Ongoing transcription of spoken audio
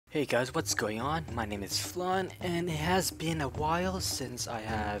Hey guys, what's going on? My name is Flan, and it has been a while since I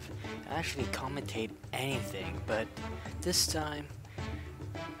have actually commentate anything, but this time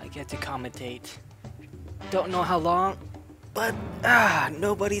I get to commentate. Don't know how long, but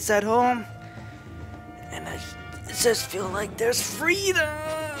nobody's at home, and I just feel like there's freedom.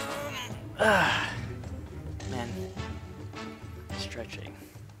 Man, stretching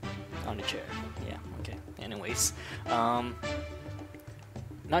on the chair. Yeah, okay. Anyways,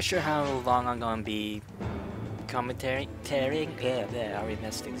 not sure how long I'm gonna be commentating. Yeah, I already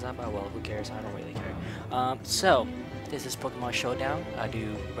messed things up. Oh well, who cares? I don't really care. So this is Pokemon Showdown. I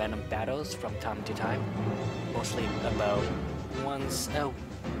do random battles from time to time, mostly about once a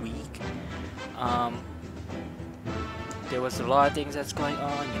week. There was a lot of things that's going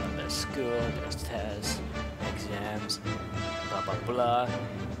on. You know, there's school, there's tests, exams, blah blah blah.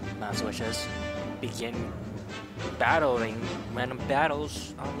 Might as well just begin battling random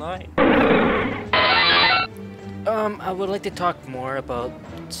battles online. I would like to talk more about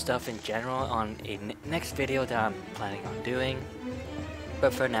stuff in general on a next video that I'm planning on doing.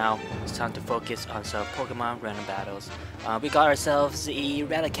 But for now, it's time to focus on some Pokemon random battles. We got ourselves the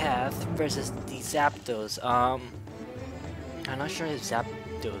Relicath versus the Zapdos. I'm not sure if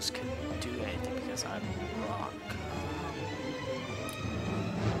Zapdos could do anything because I'm rock.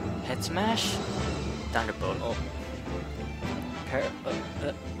 Head Smash? Thunderbolt. Oh.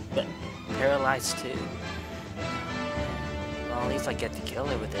 Paralyzed too. Well, at least I get to kill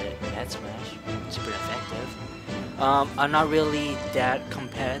it with a Head Smash. Super effective. I'm not really that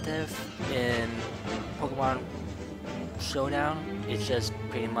competitive in Pokemon Showdown. It's just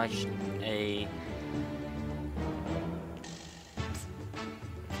pretty much a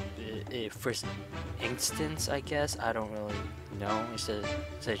first instance, I guess. I don't really know.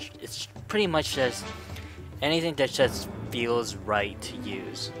 It's pretty much just anything that just feels right to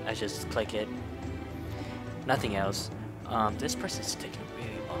use. I just click it. Nothing else. This person's taking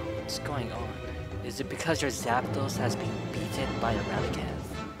really long. What's going on? Is it because your Zapdos has been beaten by a Relicath?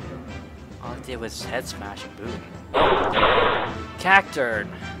 All it did was Head Smash and boom. Oh!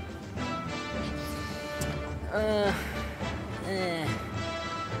 Cacturn!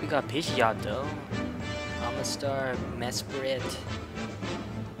 We got Pidgeot though. Amistar, Mesprit,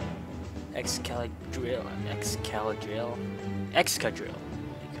 Excadrill, oh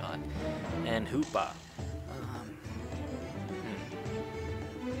my god, and Hoopa.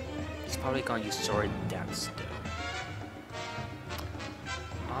 He's probably gonna use Sword Dance though.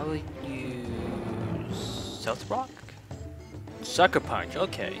 I would use South Rock? Sucker Punch,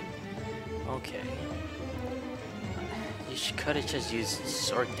 okay. Okay. You could have just used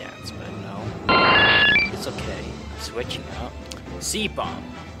Sword Dance, but no. It's okay. Switching up. C-Bomb.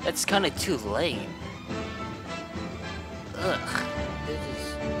 That's kind of too late. Ugh.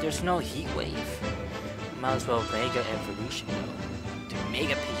 There's no Heat Wave. Might as well Mega Evolution though. To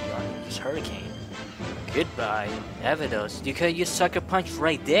Mega Pidgeot, use Hurricane. Goodbye. Evidos. You could use Sucker Punch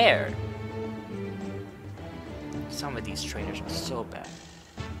right there. Some of these trainers are so bad.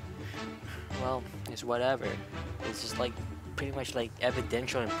 Well, it's whatever. It's just like pretty much like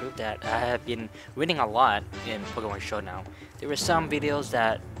evidential and proof that I have been winning a lot in Pokemon Showdown. There were some videos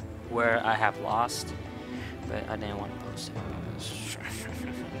that where I have lost, but I didn't want to post it because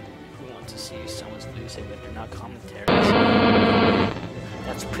who wants to see someone's losing when they're not commentaries?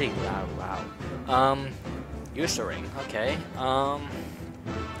 That's pretty loud. Wow. Usuring, okay.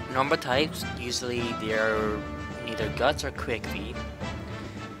 Normal types, usually they're either Guts or Quick Feet.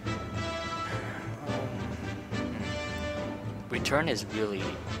 Return is really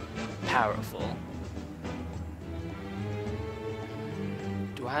powerful.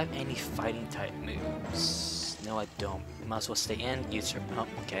 Do I have any fighting type moves? No, I don't. Might as well stay in. Use her. Oh,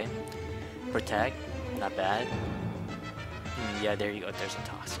 okay. Protect. Not bad. Yeah, there you go. There's a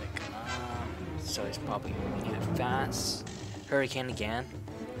Toxic. So it's probably either fast. Hurricane again.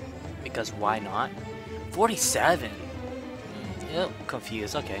 Because why not? 47! Yep,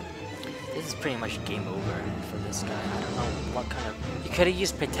 confused. Okay. This is pretty much game over for this guy. I don't know what kind of... You could have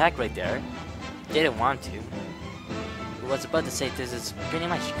used Protect right there. Didn't want to. I was about to say this is pretty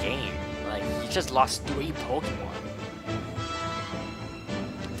much game. Like, you just lost 3 Pokemon.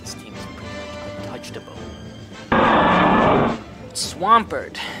 This team is pretty much untouchable.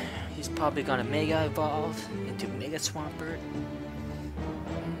 Swampert. He's probably gonna Mega Evolve into Mega Swampert.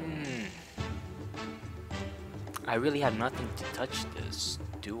 I really have nothing to touch this,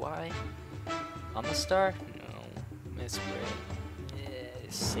 do I? Amistar? No. Mesprit.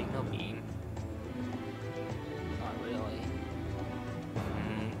 Signal Beam. Not really.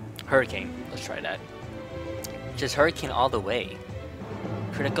 Hurricane. Let's try that. Just Hurricane all the way.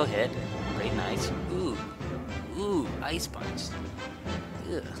 Critical hit. Pretty nice. Ooh. Ooh, Ice Punch.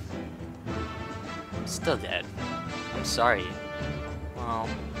 Ugh. Still dead. I'm sorry. Well,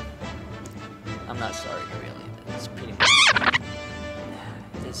 I'm not sorry really. This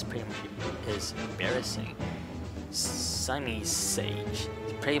pretty much is embarrassing. Sunny Sage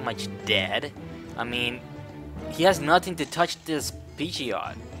is pretty much dead. I mean, he has nothing to touch this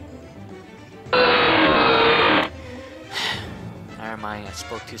Pidgeot. Never mind, I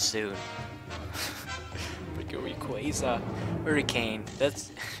spoke too soon. Freaking Rayquaza. Hurricane.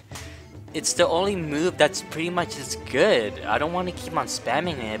 It's the only move that's pretty much as good. I don't want to keep on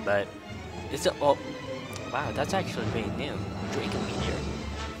spamming it, but it's a wow, that's actually pretty new. Draco Meteor.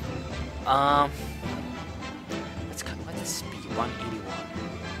 Let's cut what the speed. 181.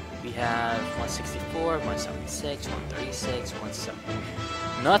 We have 164, 176, 136, 170.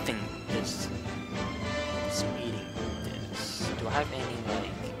 Nothing is speeding this. Do I have any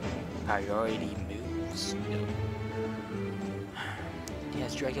like priority moves? No.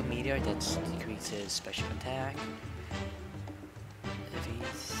 Yes, Dragon Meteor, that decreases special attack. If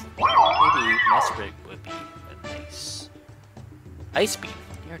he's maybe Master would be nice. Ice Beam,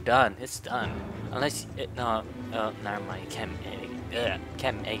 you're done. It's done. Unless it never mind. Can't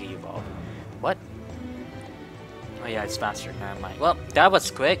Mega Evolve. What? Oh yeah, it's faster. Never mind. Well, that was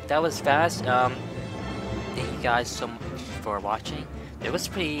quick. That was fast. Thank you guys so much for watching. It was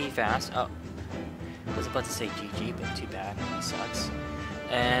pretty fast. Oh, I was about to say GG, but too bad. He sucks.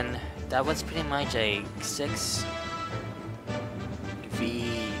 And that was pretty much a 6v0.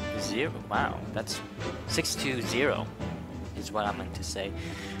 Wow, that's 6-0 is what I meant to say.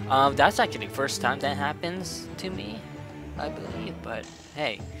 That's actually the first time that happens to me, I believe. But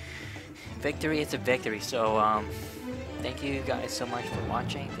hey, victory is a victory. So thank you guys so much for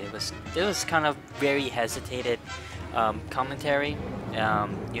watching. It was kind of very hesitated commentary.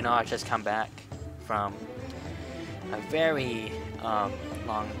 You know, I just come back from a very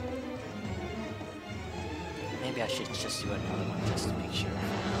long. Maybe I should just do another one just to make sure.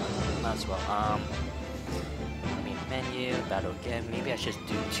 Might as well. Main menu, battle again. Maybe I should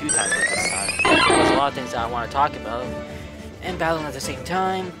do 2 times at this time. There's a lot of things that I want to talk about and battling at the same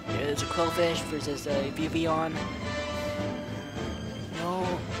time. There's a Quillfish versus a Vivian.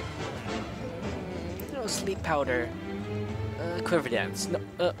 No sleep powder. Quiver Dance. No.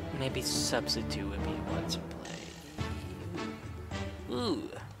 Maybe substitute would be one to play. Ooh,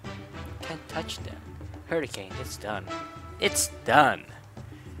 can't touch them. Hurricane, it's done. It's done.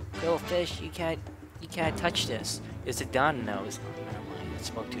 Quillfish, you can't touch this. Is it done? No, it's not. Never mind. I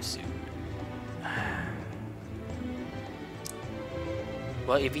spoke too soon.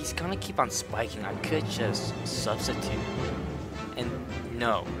 Well, if he's gonna keep on spiking, I could just substitute. And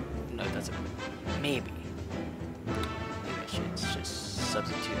no, it doesn't. Maybe I should just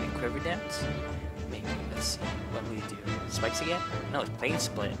substitute a Quiver Dance. Maybe. Let's see. What will we do? Spikes again? No, it's Plane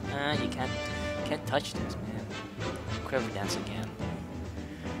Split. You can't touch this, man. Quiver Dance again.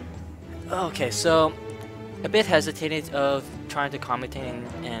 Okay, so a bit hesitated of trying to commentate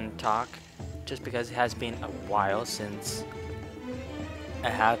and talk, just because it has been a while since I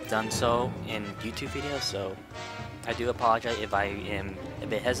have done so in YouTube videos. So I do apologize if I am a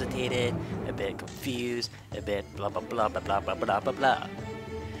bit hesitated, a bit confused, a bit blah blah blah blah blah blah blah blah blah.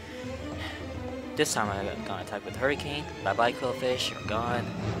 This time I'm gonna attack with Hurricane. Bye bye Quillfish, you're gone.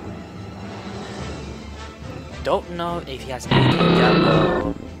 Don't know if he has anything that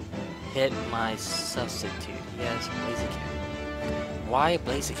will hit my substitute. He has Blaziken. Why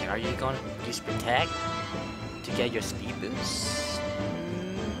Blaziken? Are you going to use Protect to get your speed boost?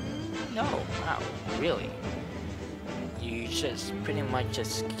 No. Wow. Really? You just pretty much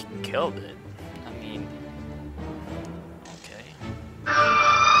just killed it. I mean, okay.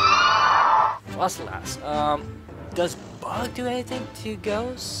 Frostlass. Does Bug do anything to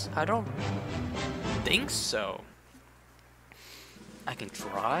Ghost? I don't think so. I can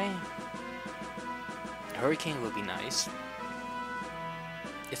try. Hurricane would be nice.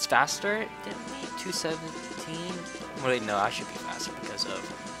 It's faster than me, 217. Wait, no, I should be faster because of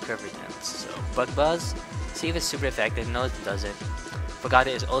Quiver Dance. So, Bug Buzz. See if it's super effective. No, it doesn't. Forgot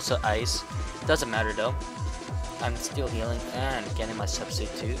it is also ice. Doesn't matter though. I'm still healing and getting my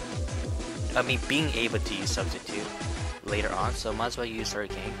substitute. I mean, being able to use substitute later on. So, might as well use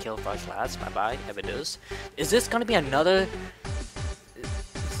Hurricane. Kill Frostlass. Bye bye. Evidus. Is this gonna be another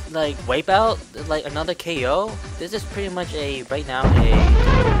like wipe out, like another KO? This is pretty much a right now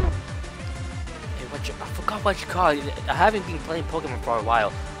I forgot what you call it. I haven't been playing Pokemon for a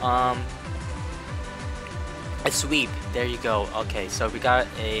while. A sweep. There you go. Okay, so we got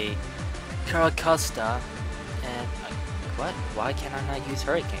a Caracosta and a What? Why can I not use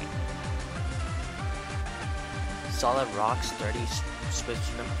Hurricane? Solid rock, sturdy, switch,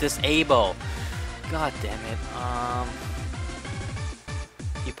 disable. God damn it.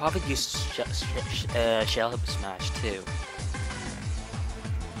 You probably use Shell Smash too.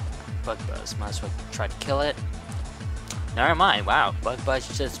 Bug Buzz, might as well try to kill it. Never mind. Wow, Bug Buzz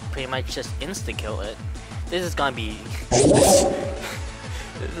just pretty much just insta kill it. This is gonna be.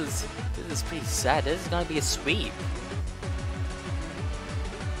 This is pretty sad. This is gonna be a sweep.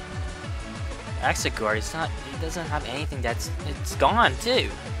 Exegord, it doesn't have anything it's gone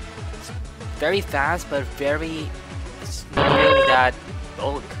too. It's very fast, but it's not really that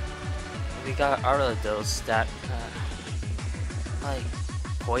bulk. We got Arados that, like,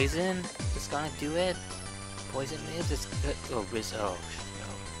 poison is gonna do it. Poison moves is good.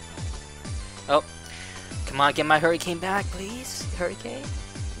 Oh, come on, get my Hurricane back, please. Hurricane?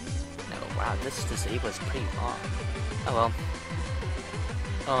 No, wow, this disable is pretty long. Oh well.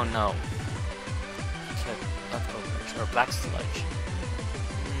 Oh no. Leftovers or black sludge.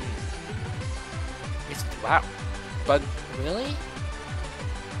 It's wow. Really?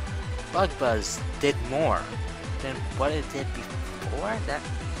 Bug Buzz did more than what it did before?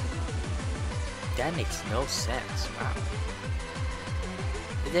 That makes no sense. Wow.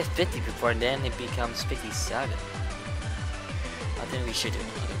 It did 50 before and then it becomes 57. I think we should do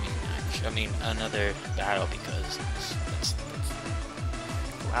another rematch. I mean another battle because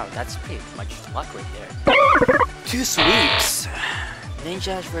wow, that's pretty much luck right there. 2 sweeps.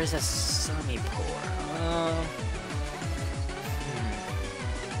 Ninjas versus Semi-Poor.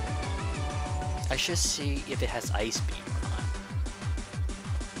 I should see if it has Ice Beam or not.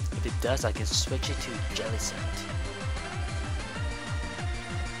 If it does, I can switch it to Jelly Scent.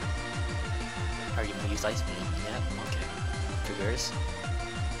 Are you gonna use Ice Beam? Yeah, okay. Triggers.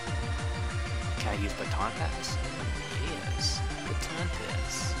 Can I use Baton Pass? Yes. Baton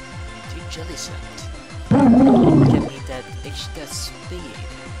Pass. Do Jelly Scent. Give me that extra speed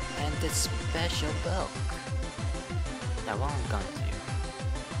and the special bulk. Now what I'm gonna do.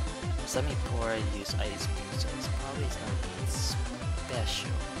 Semi-Poor use Ice Beam, so it's probably gonna be special.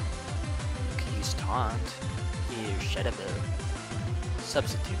 You can use Taunt. Here, Shadow Blow.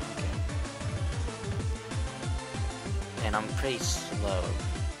 Substitute, okay. And I'm pretty slow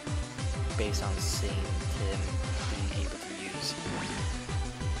based on seeing him being able to use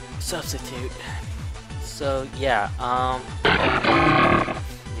Substitute. So yeah,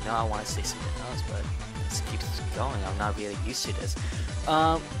 you know, I want to say something else, but let's keep going. I'm not really used to this.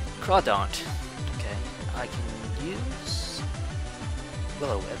 Crawdaunt. Okay, I can use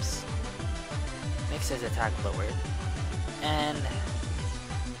Willow Whips. Makes his attack lower. And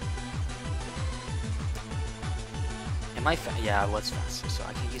yeah, I was faster, so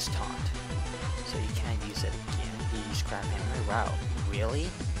I can use Taunt. So you can't use it again. You use Crab Hammer. Wow, really?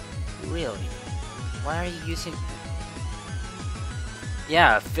 Really? Why are you using?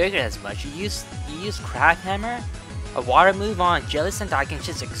 Yeah, I figured as much. You use Crab Hammer, a water move on Jellicent that I can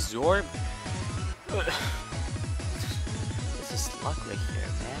just absorb. This is luck right here,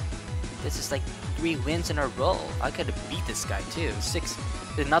 man. This is like 3 wins in a row. I could have beat this guy too. 6,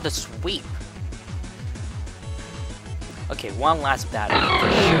 another sweep. Okay, one last battle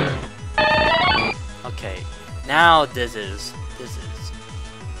for sure. Okay, now this is pretty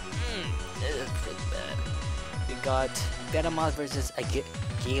bad. We got Venomoth versus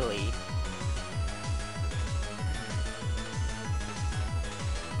Gaily.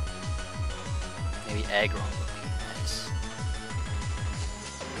 Maybe Aggron would be nice.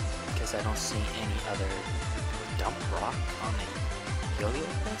 Because I don't see any other dump rock on a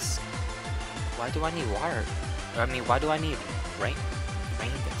Heliopus. Why do I need water? I mean, why do I need rain?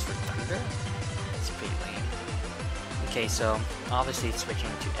 Rain that's for thunder? That's pretty lame. Okay, so obviously switching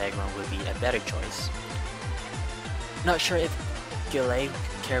to Aggron would be a better choice. Not sure if Gillet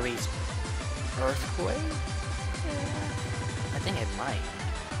carries Earthquake? I think it might.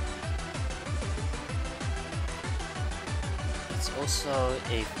 It's also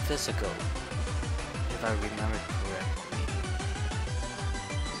a physical, if I remember correctly.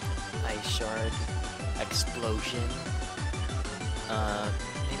 Ice Shard, Explosion,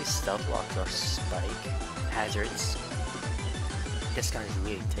 maybe Stealth Rock or Spike, Hazards. This guy is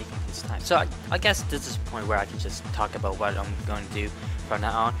really taking his time. So I guess this is the point where I can just talk about what I'm going to do from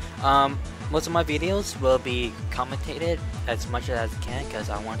now on. Most of my videos will be commentated as much as I can because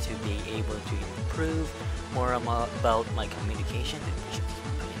I want to be able to improve more about my communication.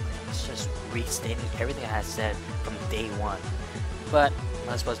 It's just restating everything I had said from day one. But I'm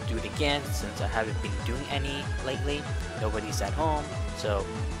not supposed to do it again since I haven't been doing any lately. Nobody's at home, so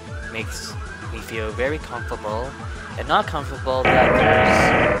it makes we feel very comfortable and not comfortable that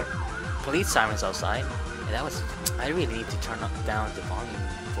there's police sirens outside. And that was, I really need to turn down the volume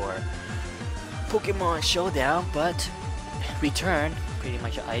for Pokemon Showdown, but return, pretty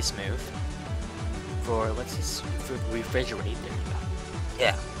much an ice move for, what's this, for refrigerate, there you go.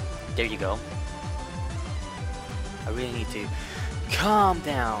 Yeah, there you go. I really need to calm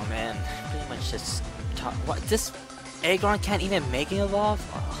down and pretty much just talk. What, this Aggron can't even make it evolve?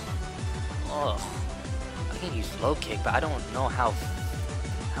 Oh, I can use low kick, but I don't know how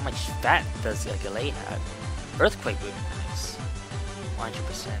much fat does like a lay have. Earthquake would be nice. 100%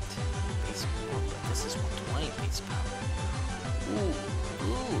 base power. This is 120 base power. Ooh.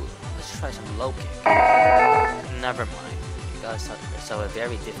 Let's try some low kick. Never mind. You guys so a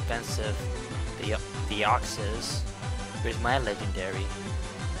very defensive the Oxes. Here's my legendary.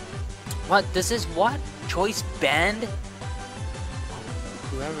 What? This is what? Choice band?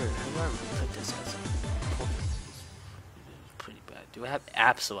 Whoever put this as pretty bad. Do I have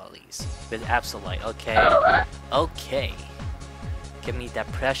Absol at least? With Absolite, okay. Okay. Give me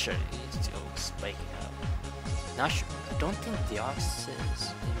that pressure. It's still spiking up. Not sure. I don't think the Ox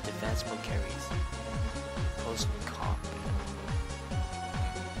is in defensible carries. Post comp.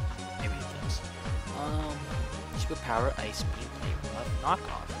 Maybe it does. Superpower, Ice Beam, Play Rough,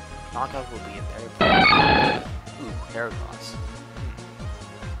 Knockoff. Knockoff will be a better play. Ooh, Heracross.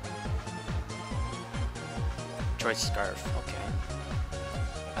 Choice Scarf, okay.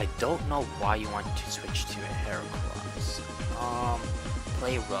 I don't know why you want to switch to a Heracross.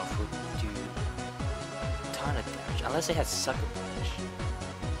 Play Rough would do a ton of damage, unless it has Sucker Punch.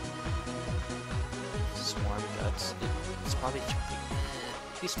 Swarm Guts, it's probably jumping.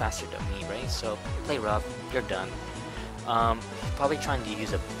 He's faster than me, right? So, Play Rough, you're done. Probably trying to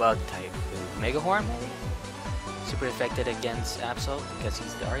use a Bug type with Mega Horn, maybe? Super effective against Absol because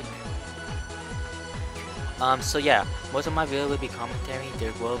he's dark. So yeah, most of my video will be commentary.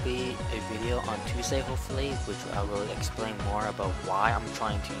 There will be a video on Tuesday hopefully, which I will explain more about why I'm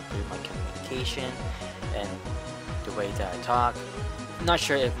trying to improve my communication and the way that I talk. I'm not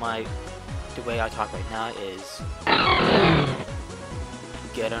sure if the way I talk right now is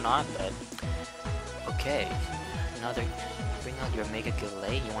good or not, but okay. Bring out your Mega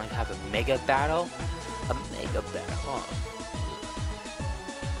Gallade. You want to have a Mega Battle? A Mega Battle, huh?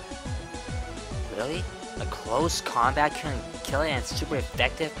 Really? A close combat can kill it and it's super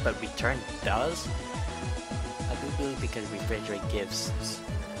effective, but return does? I do believe because Refrigerate gives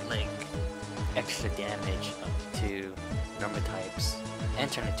like extra damage to normal types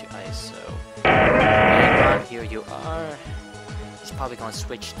and turn it to ice, so and here you are. He's probably gonna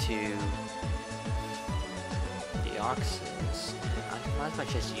switch to the Oxes. I might as well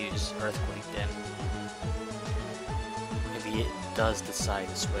just use Earthquake then. Maybe it does decide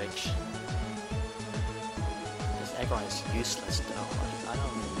to switch. Aggron is useless though. Like, I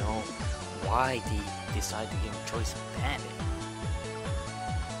don't know why they decide to give him Choice Bandit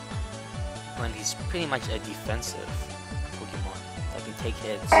when he's pretty much a defensive Pokemon that can take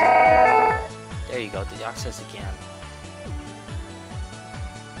hits. There you go, the Oxes again.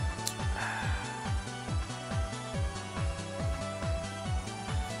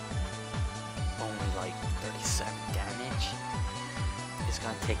 Only like 37 damage. It's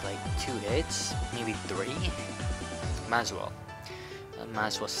gonna take like 2 hits, maybe 3. Might as well. Might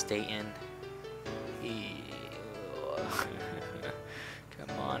as well stay in.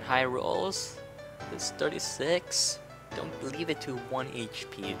 Come on, high rolls. It's 36. Don't leave it to 1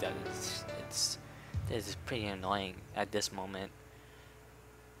 HP. That is pretty annoying at this moment.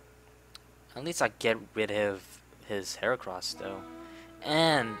 At least I get rid of his Heracross though,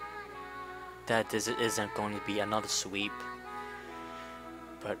 and that this isn't going to be another sweep.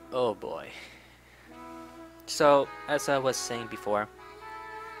 But oh boy. So, as I was saying before,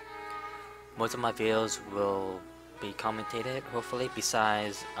 most of my videos will be commentated, hopefully,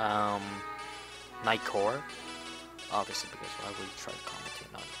 besides Night Core, obviously, because I will try to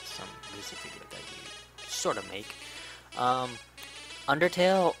commentate on some music video that you sort of make.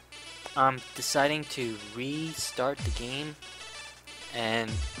 Undertale, I'm deciding to restart the game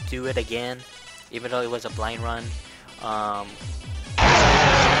and do it again, even though it was a blind run.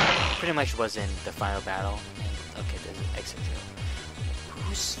 Pretty much was in the final battle. And, okay, there's an exit trail.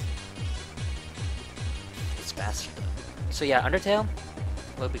 It's faster though. So yeah, Undertale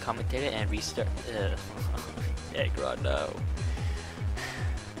will be commentated and restart. Aggron, no.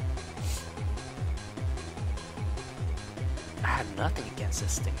 I have nothing against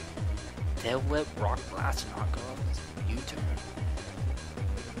this thing. Tail Whip, Rock Blast, Knockoff, U-turn.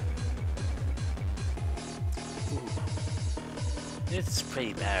 It's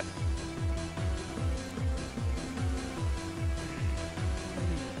pretty bad.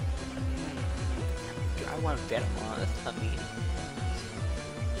 Pokemon Venomon, I mean,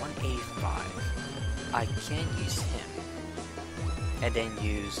 185. I can use him, and then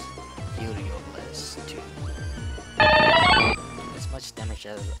use Heliolisk to as much damage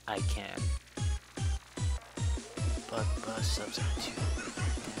as I can. Bug Buzz substitute.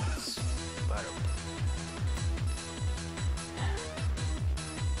 That's better.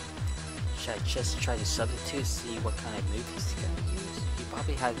 Should I just try to substitute, see what kind of move he's gonna use? He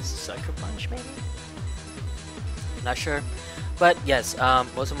probably has Sucker Punch, maybe? Not sure. But yes,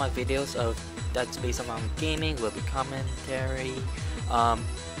 most of my videos of that's based on gaming will be commentary.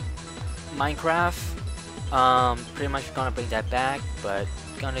 Minecraft, pretty much gonna bring that back, but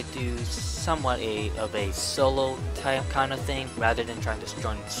gonna do somewhat of a solo type kind of thing rather than trying to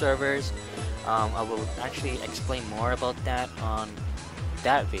join servers. I will actually explain more about that on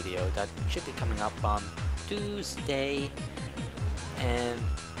that video that should be coming up on Tuesday. And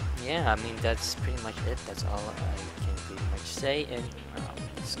yeah, I mean that's pretty much it. That's all I can pretty much say. And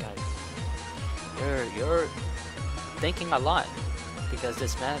this guy, you're thinking a lot because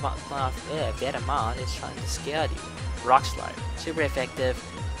this Venomon is trying to scare you. Rock Slide, super effective,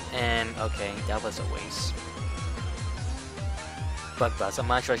 and okay, that was a waste. Bug Buzz, I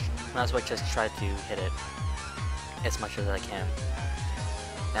might as well just try to hit it as much as I can.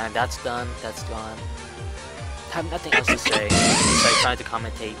 And that's done, that's gone. I have nothing else to say besides trying to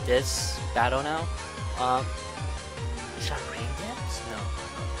commentate this battle now. Should I rain dance? No.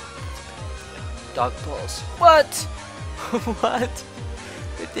 Dog Pulse. What? What?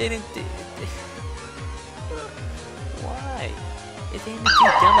 It didn't do it. Why? It didn't do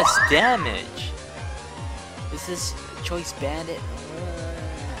that much damage. Is this Choice Bandit?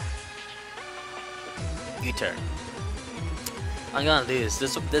 U-turn. I'm gonna lose.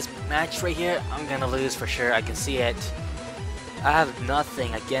 This match right here, I'm gonna lose for sure. I can see it. I have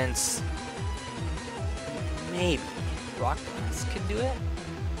nothing against. Maybe Rock Blast could do it.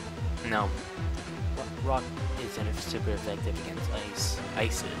 No, Rock isn't super effective against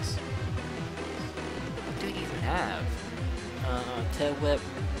ices. What do you even have? Tail Whip,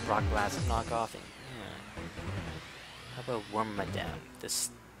 Rock Blast, knockoff. Yeah. How about Wormadam? This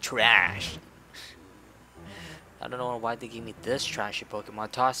trash. I don't know why they gave me this trashy Pokemon.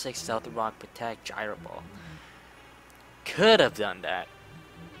 Toxic, Stealthy Rock, Protect, Gyro Ball. Could have done that.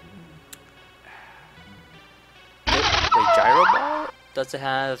 Wait, Gyro Ball? Does it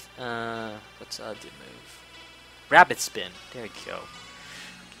have, what's the other move? Rapid Spin. There we go.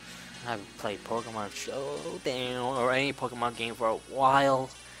 I haven't played Pokemon Showdown or any Pokemon game for a while.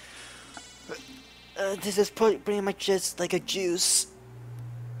 This is pretty much just like a juice.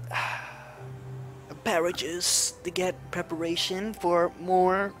 Parajuice to get preparation for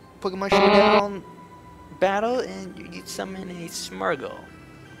more Pokemon Showdown battle, and you summon a Smeargle.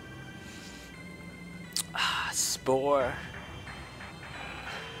 Spore.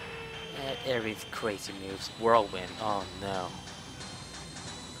 Every crazy moves. Whirlwind. Oh no.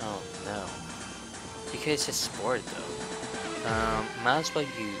 Oh no. Because it's Spore though. Might as well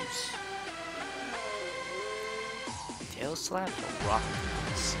use Tail Slap or Rock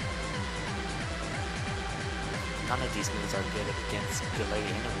Blast. None of these moves are good against delay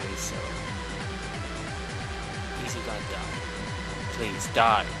anyway, so easy gonna die. Please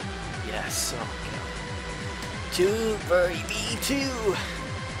die. Yes, okay. 2 baby 2.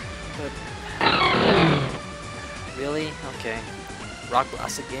 But really? Okay. Rock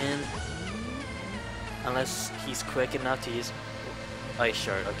Blast again. Unless he's quick enough to use. Oh,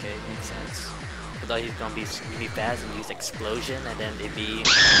 sure. Okay, makes sense. I thought he's gonna be really fast and use Explosion, and then it'd be.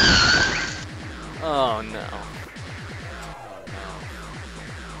 Oh no.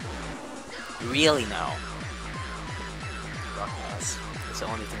 Really now. Rock Blast. That's the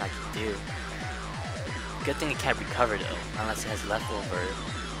only thing I can do. Good thing it can't recover though, unless it has leftover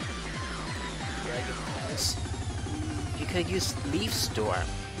Dragon Balls. You could use Leaf Storm.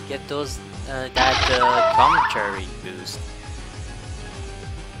 Get those that commentary boost.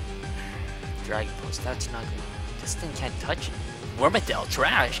 Dragon Balls, that's not good. This thing can't touch it. Wormadam,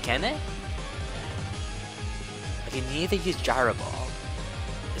 trash, can it? I can either use Gyro Ball.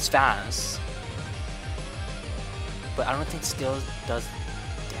 It's fast. But I don't think skill does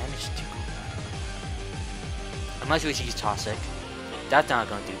damage to it. I'm not sure we should use Toxic. That's not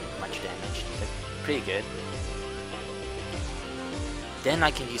gonna do much damage, but pretty good. Then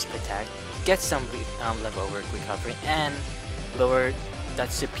I can use Protect, get some leftover recovery, and lower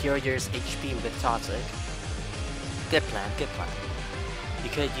that superior's HP with Toxic. Good plan, good plan. You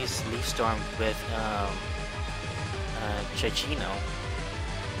could use Leaf Storm with Chichino.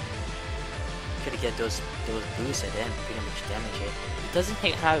 Could get those boosts and then pretty much damage it. It doesn't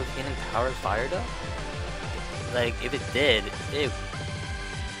have hidden power fire though. Like, if it did, it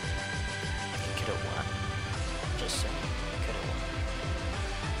could have won. Just saying, could have won.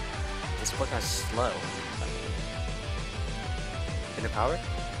 This Pokemon's slow. Inner power?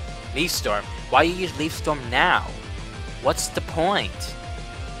 Leaf Storm. Why you use Leaf Storm now? What's the point?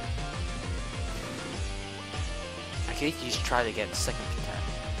 I could just try to get a second attack.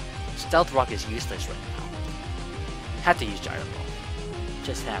 Stealth Rock is useless right now. Have to use Gyro Ball.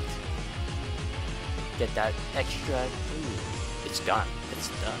 Just have to. Get that extra. Ooh, it's done. It's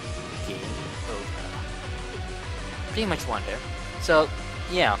done. Game over. Pretty much won there. So,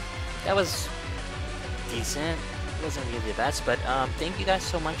 yeah, that was decent. It wasn't really the best, but thank you guys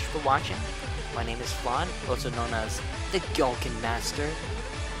so much for watching. My name is Flan, also known as TheGawkenMaster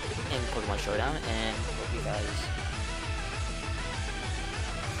in Pokemon Showdown, and hope you guys.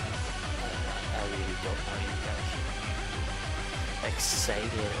 I really don't know you guys excited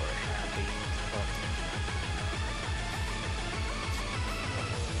or happy.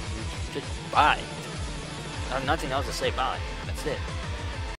 Just bye. I have nothing else to say. Bye. That's it.